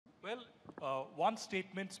Well, one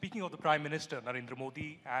statement, speaking of the Prime Minister, Narendra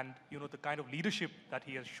Modi, and the kind of leadership that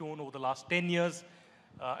he has shown over the last 10 years,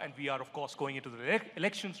 and we are, of course, going into the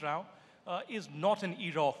elections now, is not an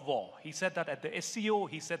era of war. He said that at the SCO,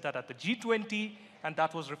 he said that at the G20, and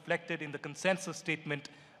that was reflected in the consensus statement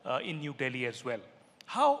in New Delhi as well.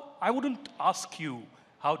 I wouldn't ask you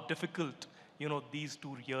how difficult these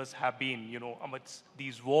 2 years have been, amidst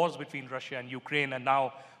these wars between Russia and Ukraine, and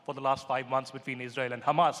now for the last 5 months between Israel and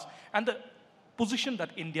Hamas, and the position that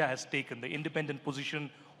India has taken, the independent position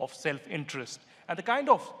of self-interest, and the kind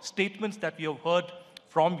of statements that we have heard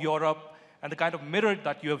from Europe, and the kind of mirror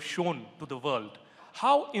that you have shown to the world.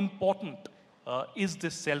 How important is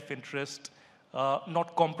this self-interest,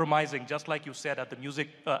 not compromising, just like you said at the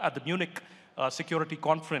Munich Security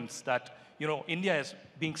Conference, that India is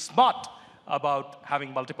being smart about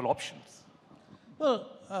having multiple options? Well,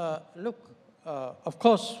 look, of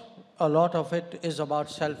course, a lot of it is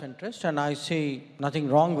about self-interest, and I see nothing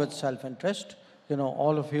wrong with self-interest.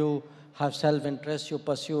 All of you have self-interest you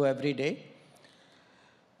pursue every day.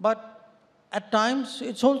 But at times,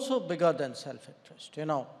 it's also bigger than self-interest.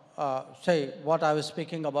 Say what I was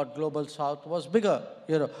speaking about Global South was bigger.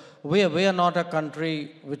 We are not a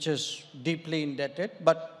country which is deeply indebted,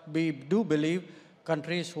 but we do believe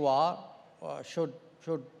countries who are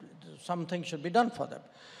something should be done for them.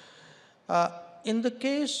 In the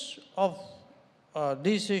case of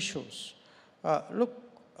these issues, look,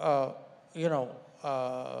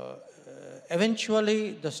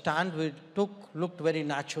 eventually the stand we took looked very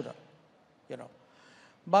natural,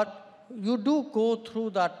 But you do go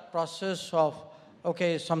through that process of,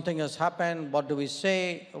 okay, something has happened, what do we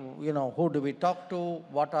say, who do we talk to,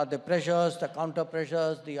 what are the pressures, the counter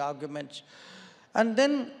pressures, the arguments. And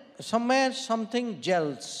then somewhere something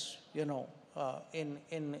gels,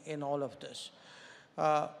 in all of this.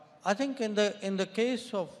 I think in the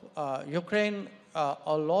case of Ukraine,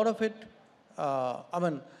 a lot of it,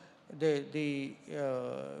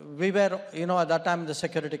 we were, at that time, the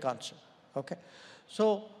Security Council. Okay,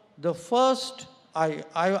 so the first,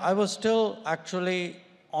 I was still actually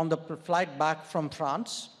on the flight back from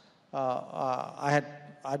France. I'd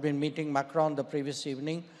been meeting Macron the previous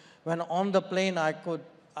evening. When on the plane,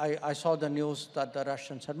 I saw the news that the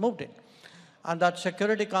Russians had moved in. And that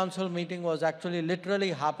Security Council meeting was actually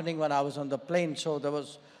literally happening when I was on the plane. So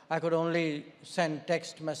I could only send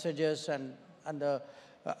text messages and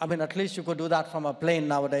at least you could do that from a plane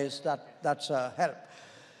nowadays. That's a help.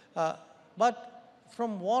 But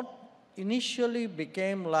from what initially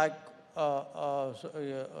became like a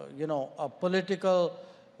political,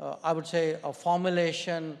 I would say, a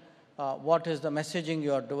formulation, what is the messaging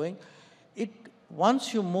you are doing,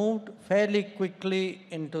 once you moved fairly quickly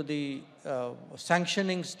into the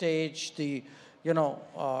sanctioning stage,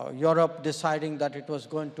 Europe deciding that it was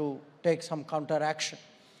going to take some counteraction,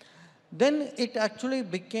 then it actually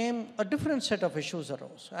became a different set of issues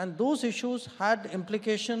arose. And those issues had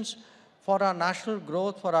implications for our national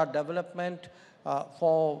growth, for our development,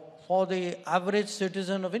 for the average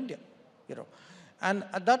citizen of India. And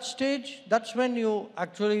at that stage, that's when you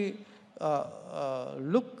actually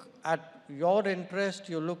look at your interest,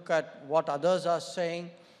 you look at what others are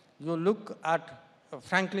saying, you look at,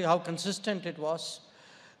 frankly, how consistent it was.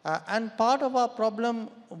 And part of our problem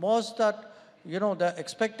was that, the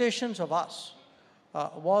expectations of us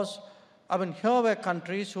here were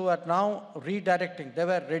countries who are now redirecting. They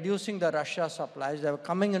were reducing the Russia supplies. They were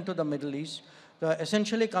coming into the Middle East. They were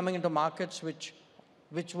essentially coming into markets which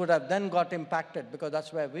would have then got impacted because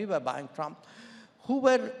that's where we were buying from, who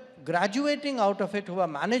were graduating out of it, who were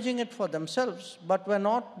managing it for themselves, but were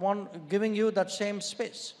not giving you that same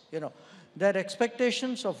space. Their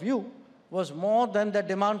expectations of you was more than the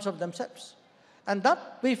demands of themselves. And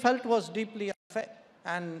that we felt was deeply unfair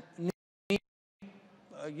and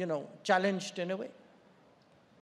challenged in a way.